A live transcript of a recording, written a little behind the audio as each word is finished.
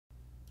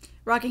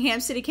Rockingham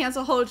City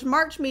Council holds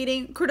March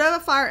meeting. Cordova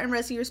Fire and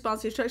Rescue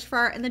response to structure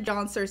fire and the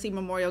John Searcy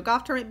Memorial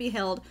Golf Tournament be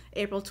held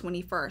April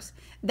 21st.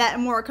 That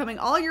and more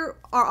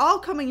are all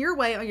coming your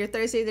way on your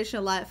Thursday edition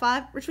of Live at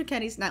 5. Richmond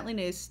County's Nightly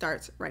News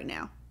starts right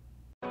now.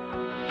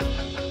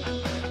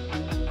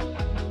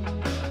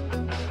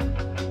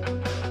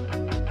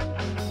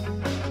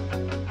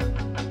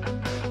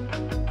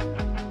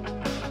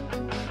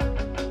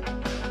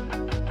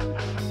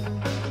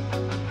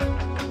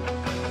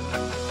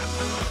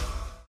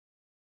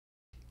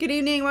 Good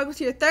evening, welcome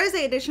to your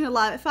Thursday edition of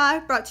Live at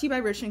 5, brought to you by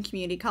Richmond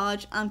Community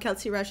College. I'm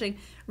Kelsey Rushing.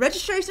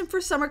 Registration for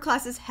summer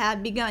classes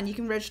have begun. You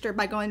can register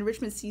by going to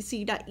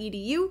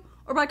richmondcc.edu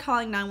or by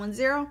calling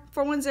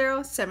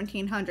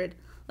 910-410-1700.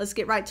 Let's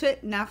get right to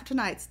it now for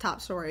tonight's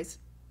top stories.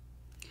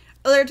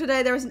 Earlier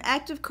today, there was an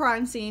active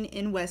crime scene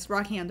in West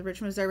Rockingham. The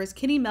Richmond Observer's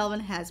Kenny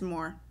Melvin has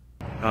more.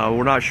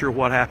 We're not sure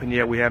what happened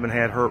yet. We haven't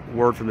had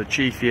word from the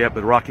chief yet,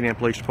 but the Rockingham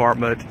Police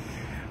Department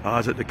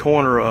is at the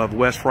corner of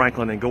West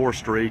Franklin and Gore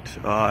Street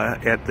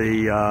at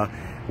the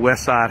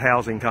West Side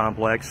Housing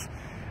Complex.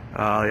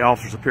 The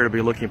officers appear to be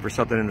looking for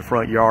something in the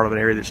front yard of an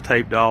area that's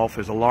taped off.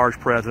 There's a large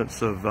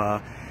presence of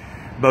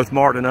both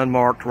marked and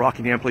unmarked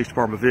Rockingham Police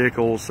Department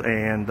vehicles,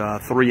 and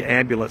 3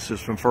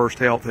 ambulances from First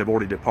Health have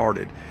already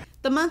departed.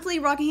 The monthly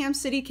Rockingham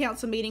City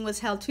Council meeting was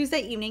held Tuesday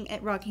evening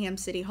at Rockingham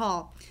City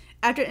Hall.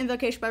 After an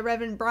invocation by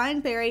Reverend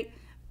Brian Berry,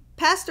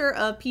 pastor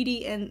of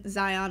PD and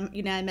Zion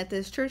United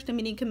Methodist Church, the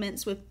meeting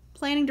commenced with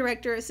Planning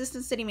Director,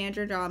 Assistant City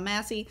Manager John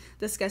Massey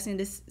discussing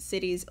the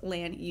city's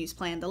land use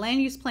plan. The land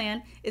use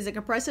plan is a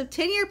comprehensive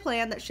 10-year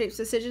plan that shapes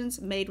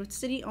decisions made with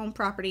city-owned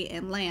property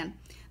and land.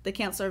 The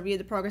council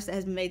reviewed the progress that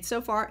has been made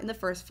so far in the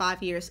first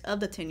 5 years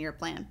of the 10-year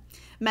plan.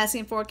 Massey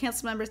informed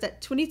council members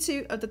that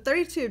 22 of the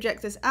 32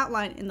 objectives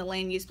outlined in the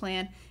land use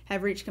plan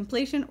have reached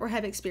completion or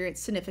have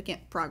experienced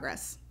significant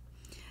progress.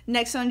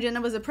 Next on the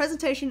agenda was a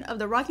presentation of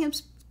the Rockingham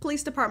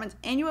Police Department's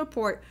annual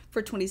report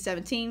for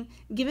 2017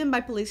 given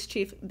by Police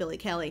Chief Billy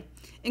Kelly.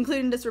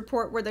 Included in this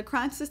report were the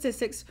crime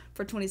statistics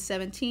for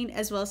 2017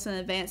 as well as some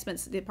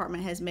advancements the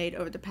department has made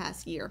over the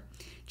past year.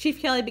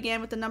 Chief Kelly began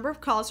with the number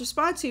of calls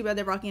responded to by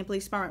the Rockingham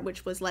Police Department,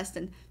 which was less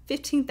than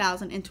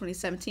 15,000 in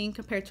 2017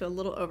 compared to a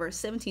little over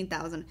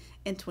 17,000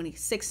 in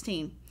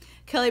 2016.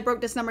 Kelly broke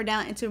this number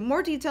down into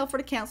more detail for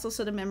the council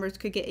so the members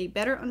could get a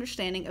better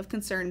understanding of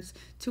concerns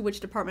to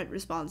which department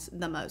responds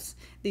the most.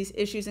 These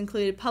issues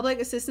included public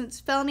assistance,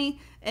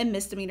 felony and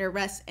misdemeanor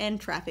arrests, and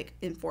traffic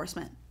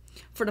enforcement.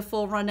 For the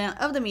full rundown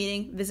of the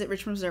meeting, visit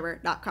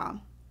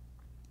richmondobserver.com.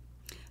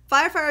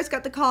 Firefighters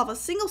got the call of a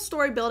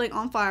single-story building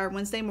on fire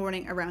Wednesday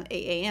morning around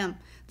 8 a.m.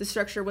 The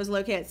structure was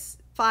located at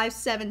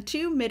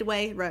 572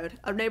 Midway Road.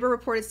 A neighbor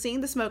reported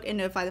seeing the smoke and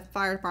notified the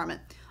fire department.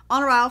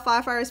 On arrival,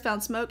 firefighters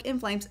found smoke and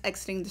flames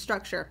exiting the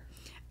structure.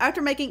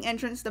 After making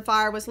entrance, the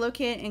fire was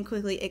located and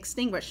quickly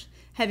extinguished.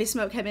 Heavy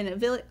smoke had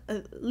been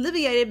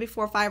alleviated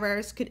before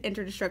firefighters could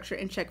enter the structure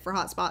and check for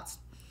hot spots.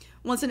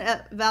 Once an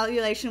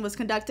evaluation was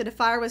conducted, the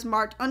fire was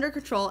marked under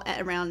control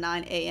at around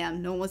 9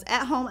 a.m. No one was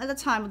at home at the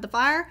time of the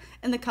fire,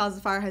 and the cause of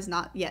the fire has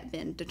not yet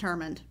been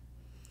determined.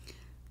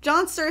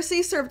 John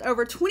Searcy served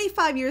over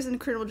 25 years in the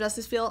criminal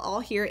justice field, all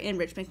here in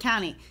Richmond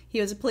County. He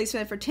was a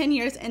policeman for 10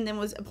 years and then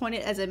was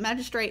appointed as a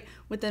magistrate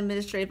with the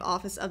administrative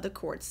office of the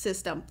court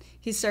system.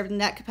 He served in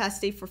that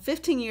capacity for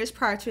 15 years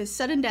prior to his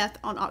sudden death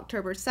on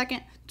October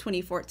 2nd,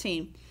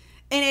 2014.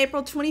 In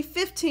April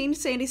 2015,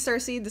 Sandy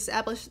Searcy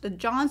established the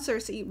John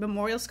Searcy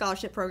Memorial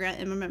Scholarship Program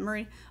in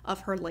memory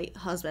of her late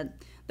husband.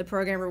 The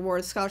program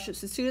rewards scholarships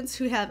to students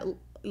who have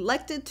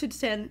elected to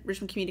attend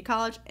Richmond Community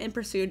College and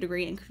pursue a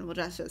degree in criminal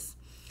justice.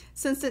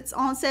 Since its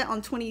onset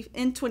in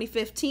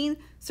 2015,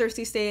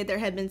 Searcy stated there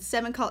had been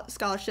 7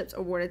 scholarships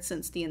awarded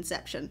since the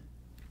inception.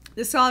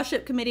 The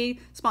scholarship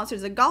committee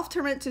sponsors a golf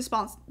tournament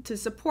to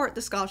support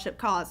the scholarship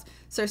cause.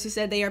 Searcy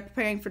said they are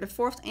preparing for the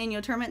 4th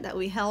annual tournament that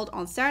will be held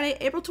on Saturday,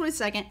 April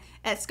 22nd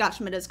at Scotch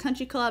Meadows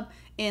Country Club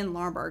in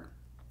Laurinburg.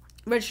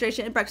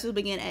 Registration and breakfast will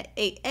begin at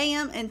 8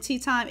 a.m. and tea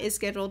time is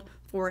scheduled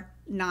for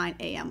 9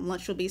 a.m.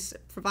 Lunch will be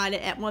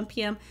provided at 1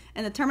 p.m.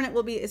 and the tournament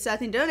will be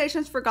accepting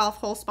donations for golf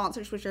hole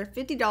sponsors, which are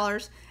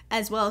 $50,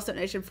 as well as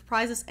donations for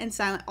prizes and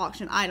silent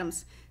auction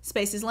items.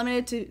 Space is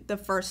limited to the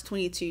first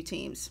 22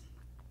 teams.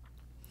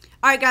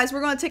 Alright guys,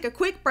 we're going to take a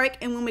quick break,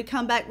 and when we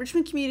come back,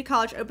 Richmond Community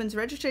College opens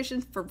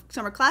registration for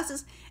summer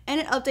classes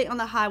and an update on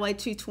the Highway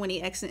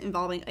 220 accident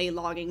involving a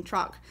logging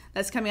truck.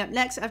 That's coming up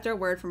next after a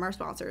word from our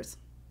sponsors.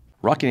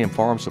 Rockingham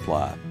Farm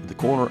Supply, at the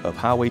corner of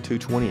Highway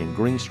 220 and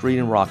Green Street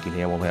in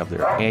Rockingham, will have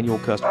their annual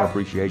Customer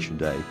Appreciation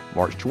Day,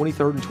 March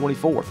 23rd and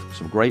 24th.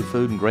 Some great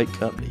food and great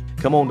company.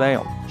 Come on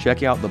down.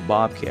 Check out the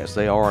Bobcats.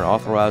 They are an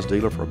authorized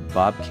dealer for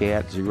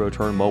Bobcat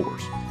zero-turn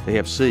mowers. They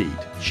have seed,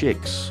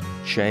 chicks,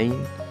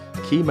 chain,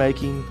 key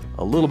making,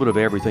 a little bit of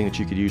everything that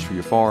you could use for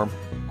your farm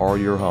or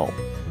your home.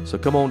 So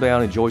come on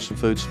down, enjoy some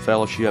food, some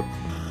fellowship,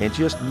 and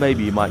just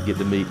maybe you might get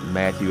to meet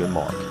Matthew and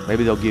Mark.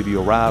 Maybe they'll give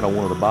you a ride on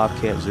one of the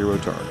Bobcat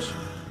zero-turns.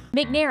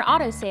 McNair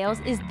Auto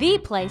Sales is the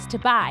place to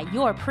buy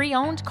your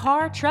pre-owned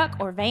car, truck,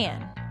 or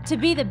van. To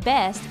be the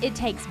best, it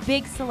takes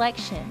big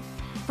selection.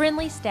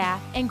 friendly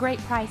staff, and great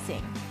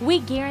pricing.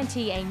 We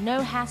guarantee a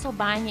no-hassle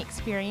buying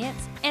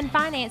experience, and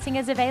financing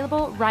is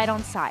available right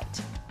on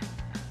site.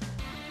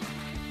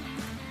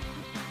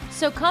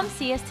 So come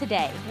see us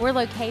today. We're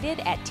located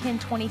at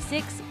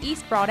 1026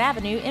 East Broad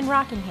Avenue in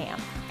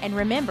Rockingham. And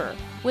remember,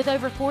 with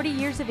over 40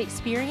 years of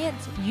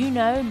experience, you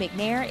know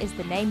McNair is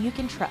the name you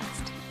can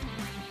trust.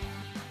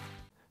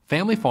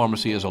 Family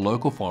Pharmacy is a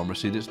local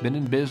pharmacy that's been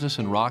in business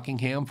in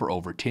Rockingham for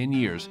over 10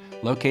 years.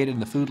 Located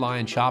in the Food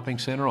Lion Shopping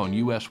Center on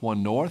US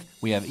 1 North,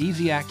 we have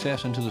easy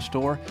access into the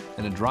store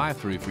and a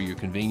drive-thru for your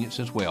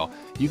convenience as well.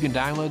 You can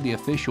download the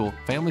official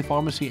Family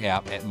Pharmacy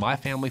app at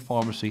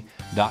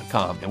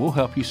myfamilypharmacy.com, and we'll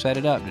help you set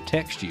it up to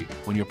text you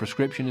when your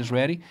prescription is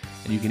ready,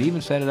 and you can even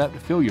set it up to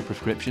fill your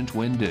prescriptions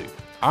when due.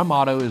 Our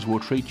motto is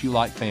we'll treat you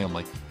like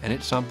family, and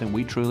it's something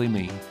we truly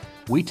mean.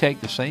 We take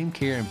the same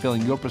care in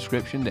filling your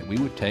prescription that we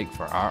would take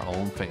for our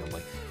own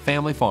family.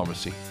 Family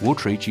Pharmacy, we'll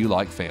treat you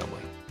like family.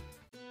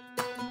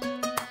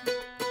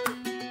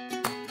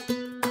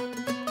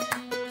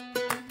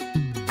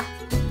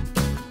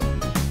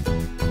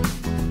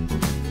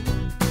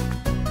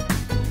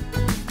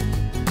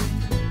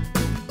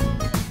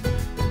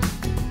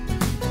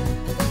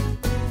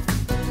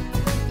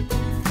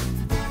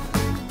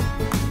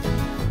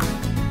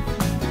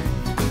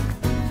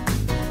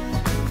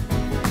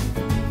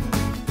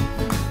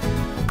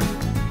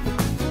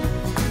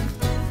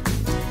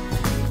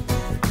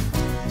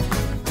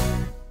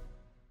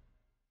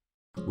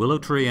 Willow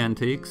Tree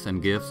Antiques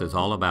and Gifts is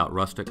all about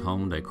rustic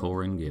home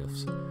decor and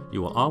gifts.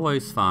 You will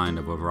always find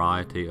a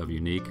variety of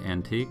unique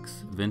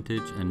antiques,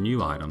 vintage, and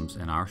new items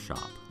in our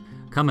shop.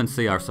 Come and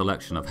see our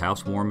selection of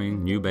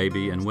housewarming, new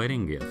baby, and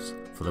wedding gifts.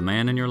 For the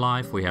man in your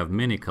life, we have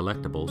many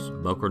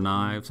collectibles, Boker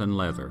knives, and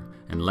leather.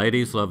 And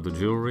ladies love the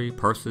jewelry,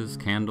 purses,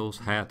 candles,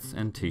 hats,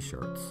 and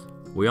t-shirts.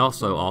 We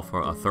also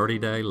offer a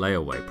 30-day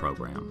layaway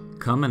program.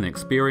 Come and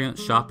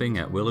experience shopping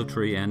at Willow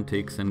Tree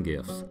Antiques and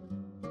Gifts.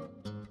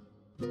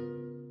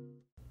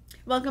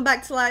 Welcome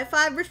back to Live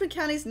 5, Richmond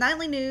County's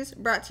nightly news,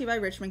 brought to you by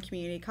Richmond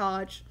Community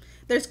College.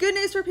 There's good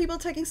news for people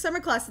taking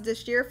summer classes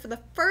this year. For the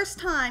first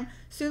time,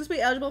 students will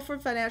be eligible for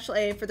financial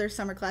aid for their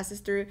summer classes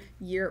through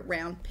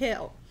Year-Round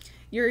Pell.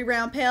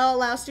 Year-Round Pell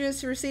allows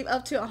students to receive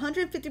up to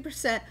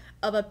 150%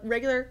 of a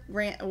regular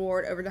grant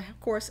award over the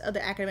course of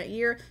the academic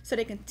year, so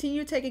they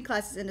continue taking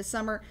classes in the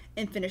summer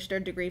and finish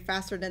their degree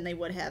faster than they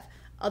would have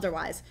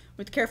otherwise.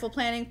 With careful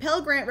planning,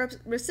 Pell Grant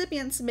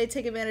recipients may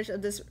take advantage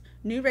of this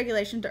new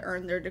regulation to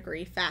earn their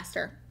degree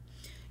faster.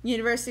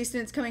 University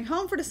students coming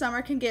home for the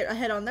summer can get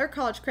ahead on their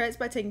college credits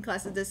by taking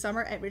classes this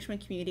summer at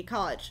Richmond Community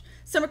College.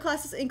 Summer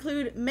classes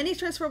include many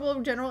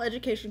transferable general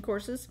education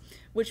courses,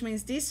 which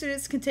means these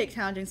students can take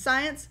challenging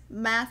science,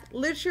 math,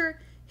 literature,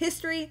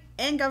 history,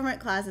 and government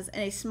classes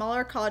in a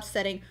smaller college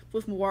setting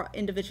with more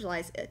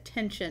individualized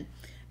attention.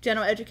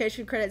 General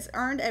education credits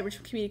earned at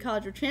Richmond Community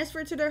College are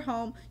transferred to their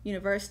home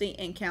university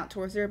and count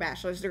towards their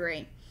bachelor's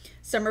degree.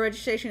 Summer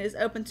registration is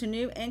open to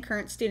new and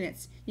current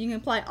students. You can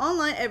apply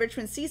online at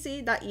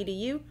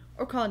richmondcc.edu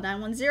or call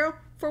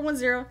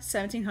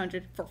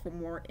 910-410-1700 for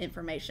more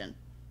information.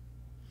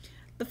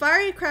 The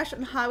fiery crash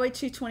on Highway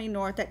 220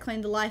 North that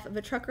claimed the life of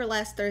a trucker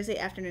last Thursday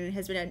afternoon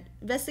has been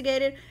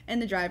investigated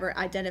and the driver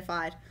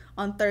identified.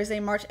 On Thursday,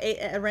 March 8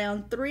 at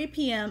around 3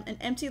 p.m., an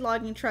empty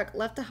logging truck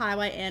left the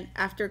highway and,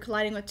 after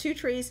colliding with two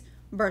trees,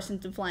 burst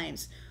into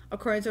flames.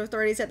 According to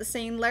authorities at the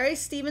scene, Larry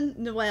Stephen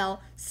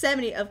Noel,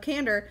 70, of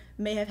Candor,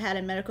 may have had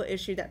a medical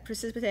issue that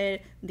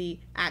precipitated the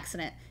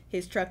accident.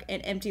 His truck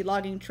and empty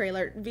logging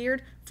trailer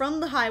veered from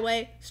the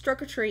highway,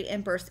 struck a tree,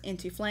 and burst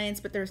into flames,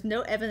 but there was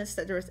no evidence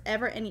that there was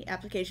ever any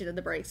application of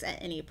the brakes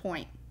at any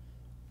point.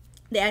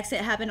 The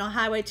accident happened on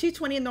Highway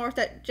 220 North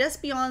at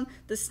just beyond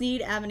the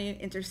Sneed Avenue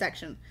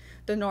intersection.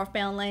 The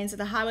northbound lanes of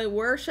the highway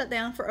were shut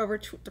down for over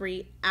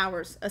 3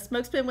 hours. A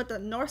spokesman with the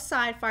North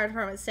Side Fire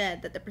Department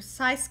said that the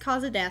precise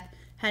cause of death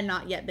had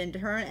not yet been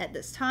determined at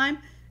this time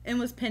and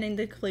was pending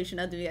the completion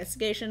of the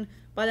investigation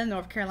by the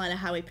North Carolina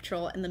Highway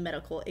Patrol and the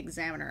medical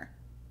examiner.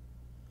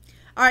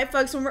 All right,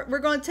 folks, we're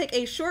going to take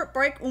a short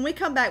break. When we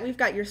come back, we've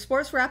got your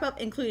sports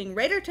wrap-up, including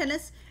Raider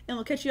tennis, and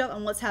we'll catch you up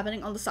on what's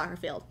happening on the soccer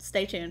field.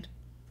 Stay tuned.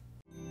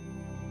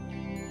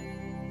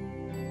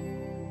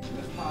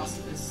 With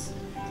hospice,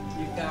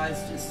 you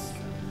guys just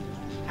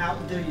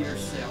outdo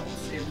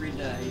yourselves every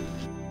day.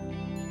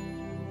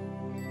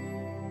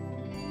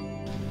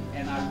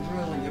 And I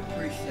really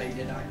appreciate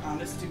it. I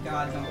honest to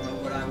God don't know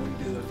what I would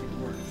do if it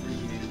weren't for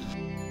you.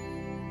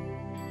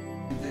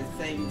 The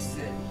things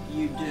that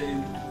you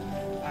do,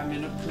 I'm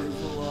in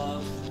approval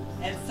of.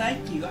 And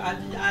thank you. I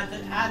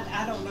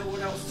don't know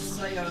what else to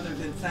say other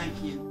than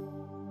thank you.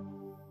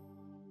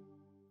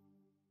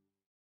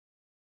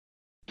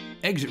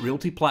 Exit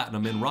Realty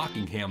Platinum in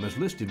Rockingham has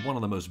listed one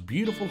of the most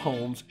beautiful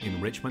homes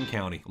in Richmond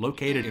County.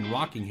 Located in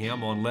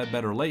Rockingham on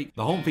Ledbetter Lake,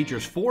 the home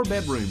features 4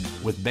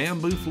 bedrooms with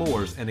bamboo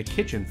floors and a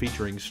kitchen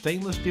featuring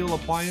stainless steel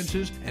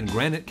appliances and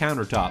granite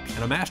countertops,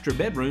 and a master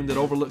bedroom that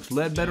overlooks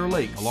Ledbetter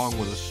Lake, along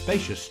with a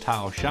spacious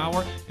tile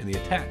shower and the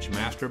attached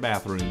master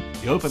bathroom.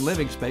 The open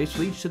living space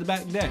leads to the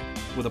back deck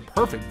with a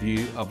perfect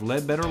view of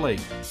Ledbetter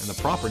Lake, and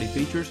the property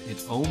features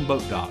its own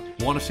boat dock.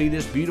 Want to see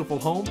this beautiful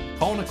home?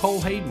 Call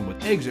Nicole Hayden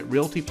with Exit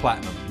Realty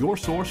Platinum, your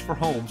source for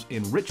homes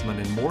in Richmond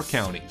and Moore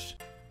counties.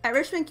 At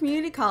Richmond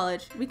Community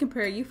College, we can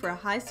prepare you for a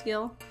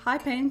high-skill,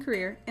 high-paying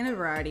career in a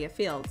variety of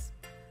fields.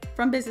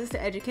 From business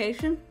to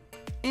education,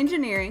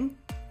 engineering,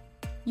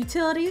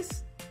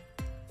 utilities,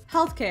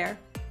 healthcare,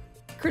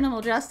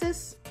 criminal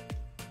justice,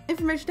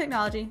 information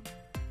technology,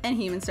 and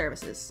human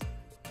services.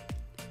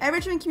 At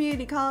Richmond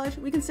Community College,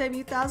 we can save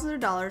you thousands of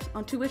dollars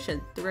on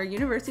tuition through our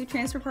university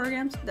transfer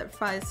programs that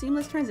provide a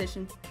seamless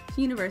transition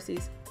to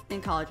universities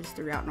and colleges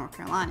throughout North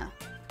Carolina.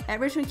 At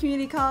Richmond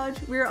Community College,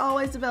 we are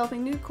always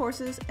developing new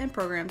courses and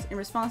programs in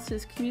response to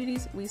the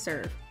communities we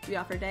serve. We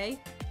offer day,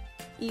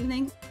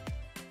 evening,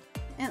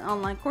 and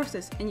online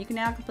courses, and you can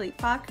now complete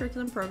 5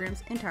 curriculum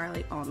programs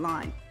entirely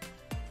online.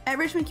 At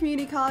Richmond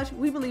Community College,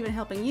 we believe in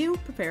helping you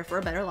prepare for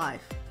a better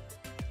life.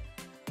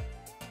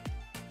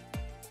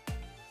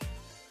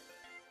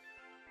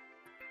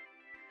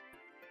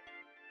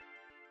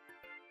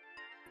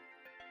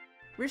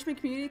 Richmond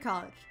Community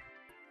College.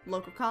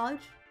 Local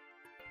college,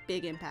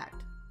 big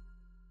impact.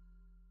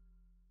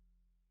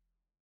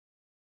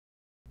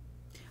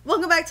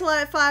 Welcome back to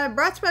Live at 5,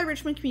 brought to you by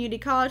Richmond Community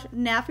College.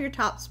 Now for your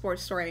top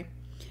sports story.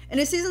 In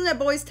a season that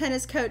boys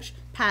tennis coach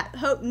Pat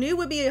Hope knew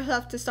would be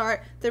tough to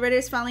start, the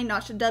Raiders finally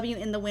notched a W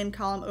in the win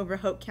column over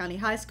Hope County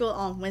High School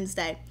on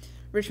Wednesday.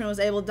 Richmond was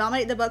able to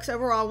dominate the Bucks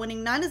overall,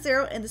 winning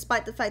 9-0, and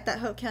despite the fact that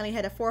Hope County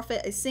had to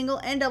forfeit a single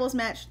and doubles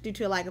match due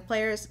to a lack of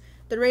players,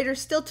 the Raiders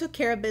still took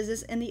care of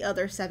business in the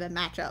other 7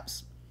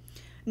 matchups.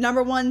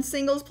 Number 1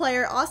 singles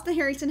player Austin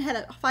Harrington had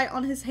a fight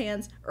on his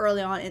hands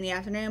early on in the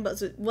afternoon, but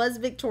was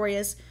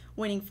victorious,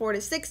 winning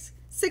 4-6,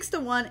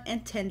 6-1,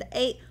 and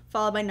 10-8,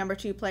 followed by number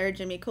 2 player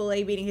Jimmy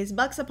Cooley beating his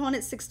Bucks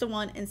opponent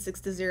 6-1 and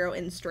 6-0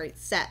 in straight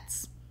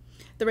sets.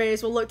 The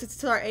Raiders will look to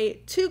start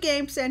a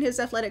 2-game Sandhills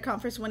Athletic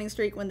Conference winning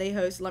streak when they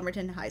host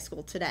Lumberton High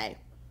School today.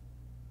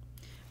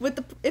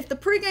 If the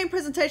pregame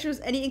presentation was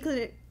any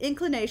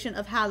inclination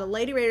of how the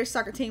Lady Raiders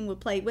soccer team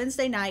would play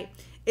Wednesday night,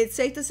 it's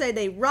safe to say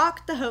they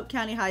rocked the Hope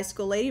County High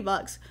School Lady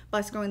Bucks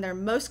by scoring their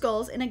most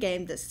goals in a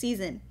game this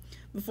season.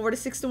 Before the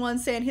 6-1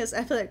 Sandhills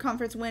Athletic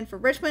Conference win for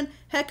Richmond,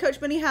 head coach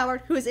Benny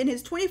Howard, who is in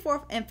his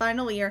 24th and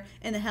final year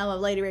in the helm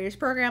of Lady Raiders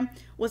program,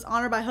 was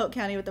honored by Hope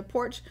County with the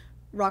porch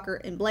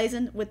rocker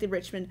emblazoned with the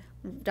Richmond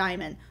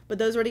diamond. But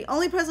those were the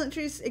only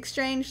pleasantries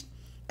exchanged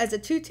as the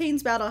two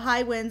teams battled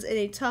high winds in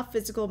a tough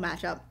physical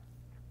matchup.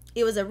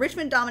 It was a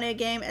Richmond-dominated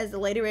game as the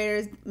Lady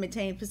Raiders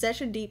maintained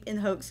possession deep in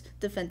Hope's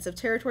defensive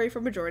territory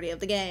for majority of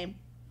the game.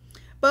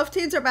 Both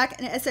teams are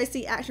back in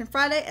SAC action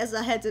Friday as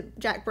they head to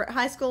Jack Brett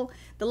High School.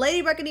 The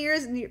Lady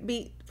Buccaneers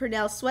beat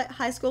Purnell Sweat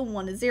High School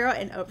 1-0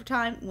 in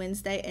overtime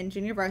Wednesday, and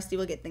junior varsity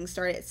will get things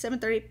started at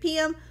 7:30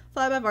 p.m.,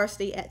 followed by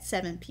varsity at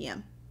 7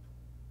 p.m.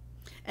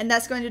 And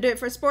that's going to do it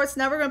for sports.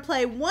 Now we're going to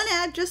play one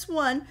ad, just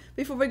one,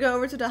 before we go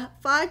over to the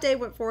 5-day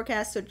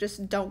forecast, so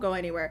just don't go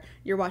anywhere.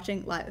 You're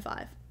watching Live at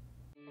 5.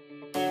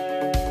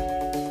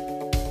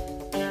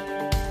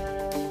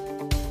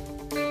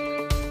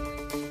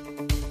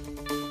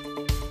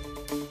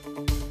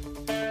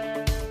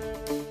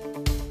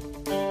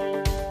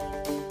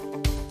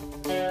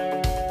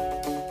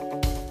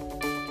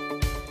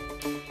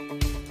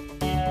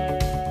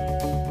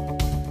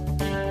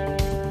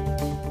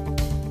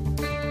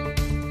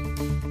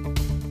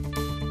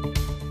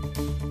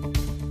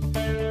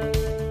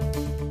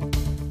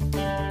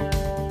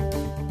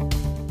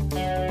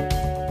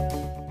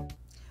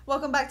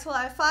 Welcome back to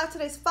Live 5.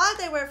 Today's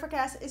 5-day weather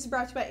forecast is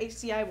brought to you by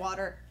HCI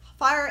Water,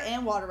 Fire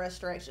and Water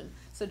Restoration.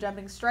 So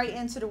jumping straight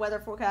into the weather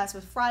forecast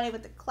with Friday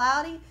with the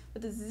cloudy,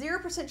 with a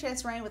 0% chance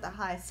of rain with a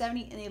high of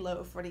 70 and a low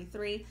of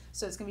 43.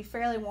 So it's going to be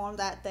fairly warm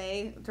that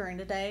day during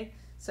the day.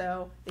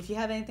 So if you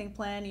have anything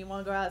planned, you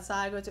want to go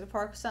outside, go to the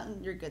park or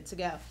something, you're good to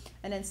go.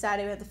 And then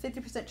Saturday we have the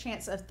 50%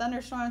 chance of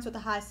thunderstorms with a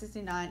high of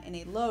 69 and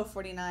a low of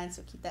 49.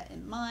 So keep that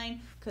in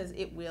mind because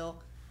it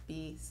will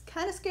be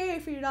kind of scary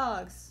for your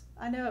dogs.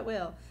 I know it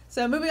will.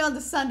 So moving on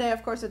to Sunday,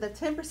 of course, with a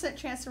 10%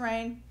 chance of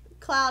rain,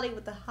 cloudy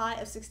with a high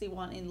of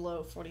 61 and low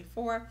of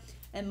 44.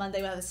 And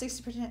Monday we have a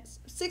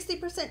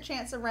 60%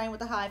 chance of rain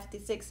with a high of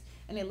 56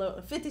 and a low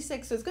of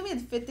 56. So it's going to be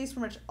in the 50s pretty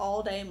much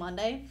all day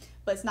Monday,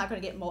 but it's not going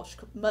to get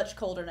much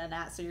colder than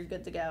that, so you're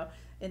good to go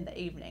in the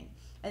evening.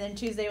 And then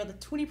Tuesday with a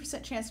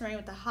 20% chance of rain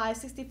with a high of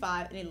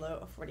 65 and a low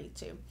of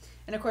 42.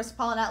 And of course, the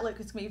pollen outlook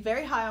is going to be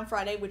very high on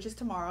Friday, which is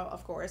tomorrow,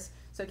 of course.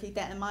 So keep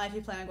that in mind if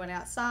you plan on going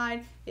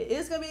outside. It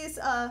is going to be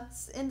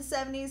in the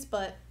 70s,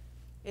 but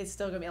it's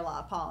still going to be a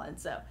lot of pollen.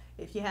 So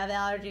if you have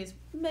allergies,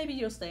 maybe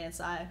you'll stay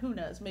inside. Who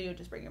knows? Maybe you'll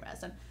just bring your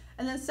medicine.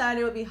 And then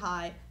Saturday will be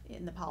high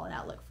in the Pollen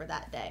Outlook for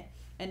that day.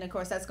 And of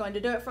course, that's going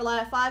to do it for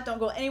Live 5. Don't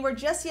go anywhere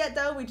just yet,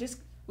 though.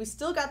 We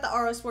still got the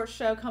RO Sports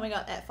Show coming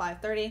up at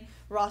 5:30.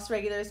 Ross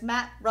regulars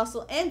Matt,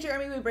 Russell, and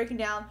Jeremy will be breaking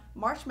down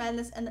March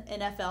Madness and the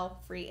NFL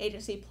free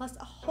agency, plus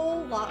a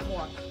whole lot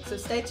more. So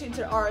stay tuned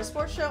to the RO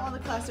Sports Show on the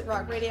Classic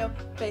Rock Radio,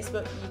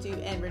 Facebook,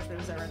 YouTube, and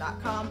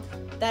RichmondObserver.com.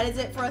 That is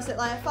it for us at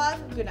Live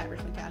 5. Good night,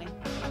 Richmond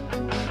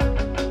County.